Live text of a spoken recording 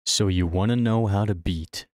So you want to know how to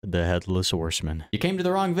beat the Headless Horseman? You came to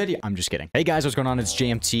the wrong video. I'm just kidding. Hey guys, what's going on? It's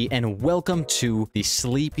JMT, and welcome to the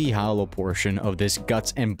Sleepy Hollow portion of this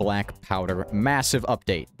Guts and Blackpowder massive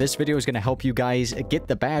update. This video is going to help you guys get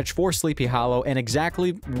the badge for Sleepy Hollow and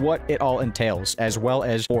exactly what it all entails, as well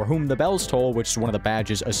as For Whom the Bells Toll, which is one of the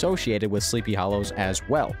badges associated with Sleepy Hollows as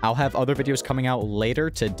well. I'll have other videos coming out later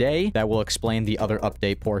today that will explain the other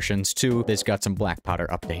update portions to this Guts and Blackpowder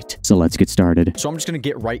update. So let's get started. So I'm just going to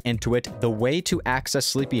get right into it. The way to access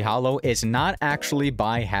Sleepy Hollow is not actually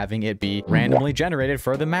by having it be randomly generated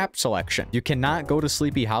for the map selection. You cannot go to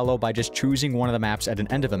Sleepy Hollow by just choosing one of the maps at an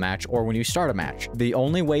end of a match or when you start a match. The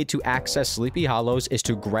only way to access Sleepy Hollows is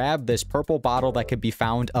to grab this purple bottle that can be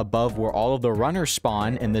found above where all of the runners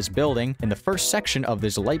spawn in this building in the first section of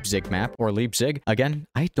this Leipzig map, or Leipzig. Again,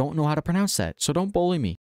 I don't know how to pronounce that, so don't bully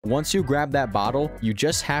me. Once you grab that bottle, you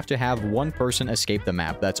just have to have one person escape the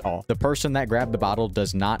map. That's all. The person that grabbed the bottle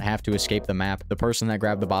does not have to escape the map. The person that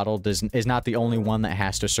grabbed the bottle is not the only one that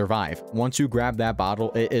has to survive. Once you grab that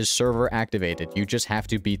bottle, it is server activated. You just have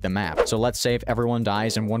to beat the map. So let's say if everyone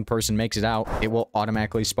dies and one person makes it out, it will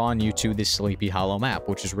automatically spawn you to the Sleepy Hollow map,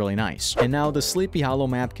 which is really nice. And now the Sleepy Hollow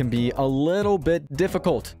map can be a little bit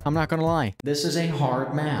difficult. I'm not gonna lie. This is a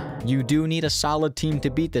hard map. You do need a solid team to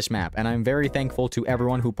beat this map, and I'm very thankful to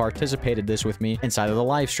everyone who participated this with me inside of the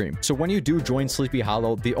live stream. So when you do join Sleepy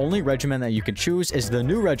Hollow, the only regiment that you can choose is the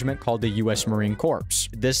new regiment called the U.S. Marine Corps.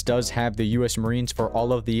 This does have the U.S. Marines for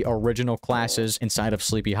all of the original classes inside of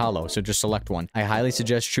Sleepy Hollow, so just select one. I highly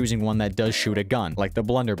suggest choosing one that does shoot a gun, like the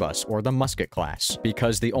blunderbuss or the musket class,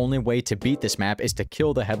 because the only way to beat this map is to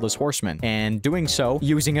kill the Headless Horseman, and doing so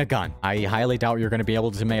using a gun. I highly doubt you're going to be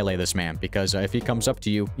able to melee this man, because if he comes up to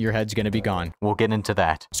you, your head's going to be gone. We'll get into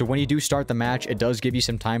that. So when you do start the match, it does give you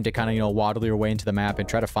some time to kind of, waddle your way into the map and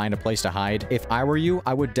try to find a place to hide. If I were you,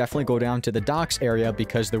 I would definitely go down to the docks area,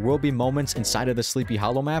 because there will be moments inside of the Sleepy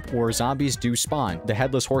Hollow map where zombies do spawn. The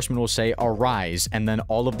Headless Horseman will say, "Arise," and then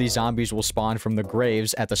all of these zombies will spawn from the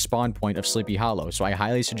graves at the spawn point of Sleepy Hollow. So I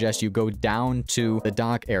highly suggest you go down to the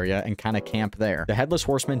dock area and kind of camp there. The Headless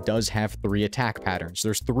Horseman does have 3 attack patterns.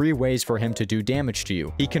 There's 3 ways for him to do damage to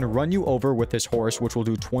you. He can run you over with his horse, which will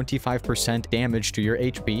do 25% damage to your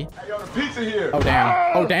HP. I got a pizza here. Oh,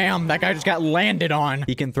 damn. Oh, damn. That guy just got landed on.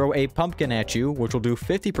 He can throw a pumpkin at you, which will do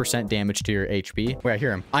 50% damage to your HP. Wait, I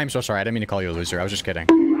hear him. I'm so sorry. I didn't mean to call you a loser. I was just kidding.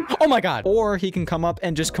 Oh my god. Or he can come up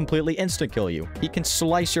and just completely insta-kill you. He can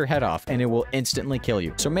slice your head off and it will instantly kill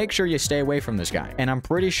you. So make sure you stay away from this guy. And I'm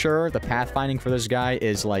pretty sure the pathfinding for this guy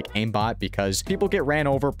is like aimbot, because people get ran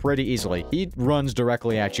over pretty easily. He runs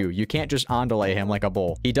directly at you. You can't just on-delay him like a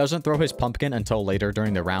bull. He doesn't throw his pumpkin until later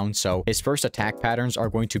during the round, so his first attack patterns are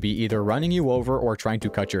going to be either running you over or trying to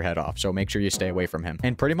cut your head off. So make sure you stay away from him.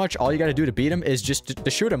 And pretty much all you got to do to beat him is just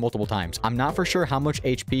to shoot him multiple times. I'm not for sure how much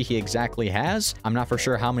HP he exactly has. I'm not for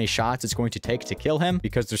sure how many shots it's going to take to kill him,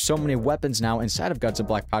 because there's so many weapons now inside of Guts and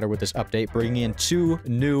Blackpowder with this update, bringing in 2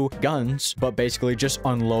 new guns. But basically just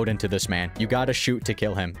unload into this man. You got to shoot to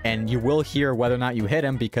kill him, and you will hear whether or not you hit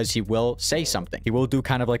him, because he will say something. He will do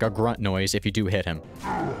kind of like a grunt noise if you do hit him.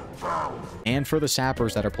 And for the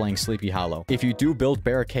sappers that are playing Sleepy Hollow, if you do build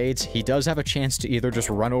barricades, he does have a chance to either just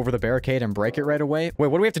run over the barricade and break it right away. Wait,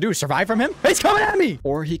 what do we have to do? Survive from him? He's coming at me!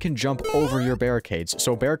 Or he can jump over your barricades.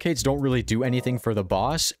 So barricades don't really do anything for the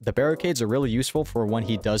boss. The barricades are really useful for when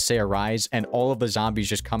he does say arise and all of the zombies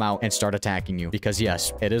just come out and start attacking you, because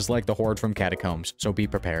yes, it is like the horde from Catacombs, so be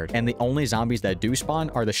prepared. And the only zombies that do spawn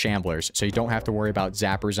are the shamblers, so you don't have to worry about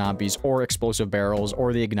zapper zombies or explosive barrels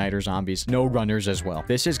or the igniter zombies. No runners as well.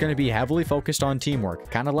 This is going to be heavily focused on teamwork,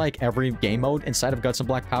 kind of like every game mode inside of Guts and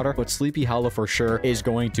Blackpowder, but Sleepy Hollow for sure is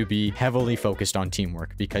going to be heavily focused on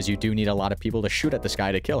teamwork, because you do need a lot of people to shoot at this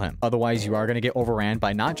guy to kill him. Otherwise, you are going to get overran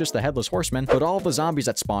by not just the Headless Horseman, but all the zombies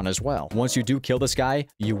that spawn as well. Once you do kill this guy,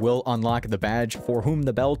 you will unlock the badge For Whom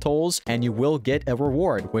the Bell Tolls, and you will get a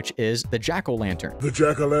reward, which is the jack-o'-lantern. The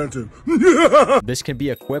jack-o'-lantern. This can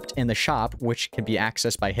be equipped in the shop, which can be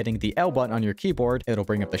accessed by hitting the L button on your keyboard. It'll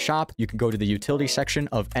bring up the shop. You can go to the utility section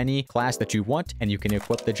of any class that you want, and you can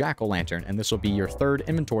equip the jack-o'-lantern, and this will be your 3rd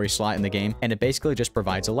inventory slot in the game, and it basically just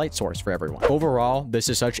provides a light source for everyone. Overall, this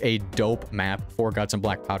is such a dope map for Guts and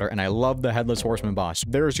Blackpowder, and I love the Headless Horseman boss.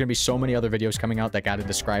 There's going to be so many other videos coming out that got to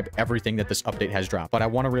describe everything that this update has dropped, but I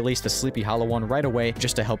want to release the Sleepy Hollow one right away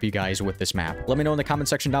just to help you guys with this map. Let me know in the comment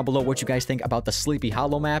section down below what you guys think about the Sleepy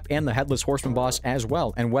Hollow map and the Headless Horseman boss as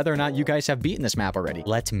well, and whether or not you guys have beaten this map already.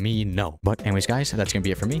 Let me know. But anyways, guys, that's gonna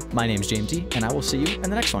be it for me. My name's JMT, and I will see you in the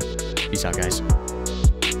next one. Peace out, guys.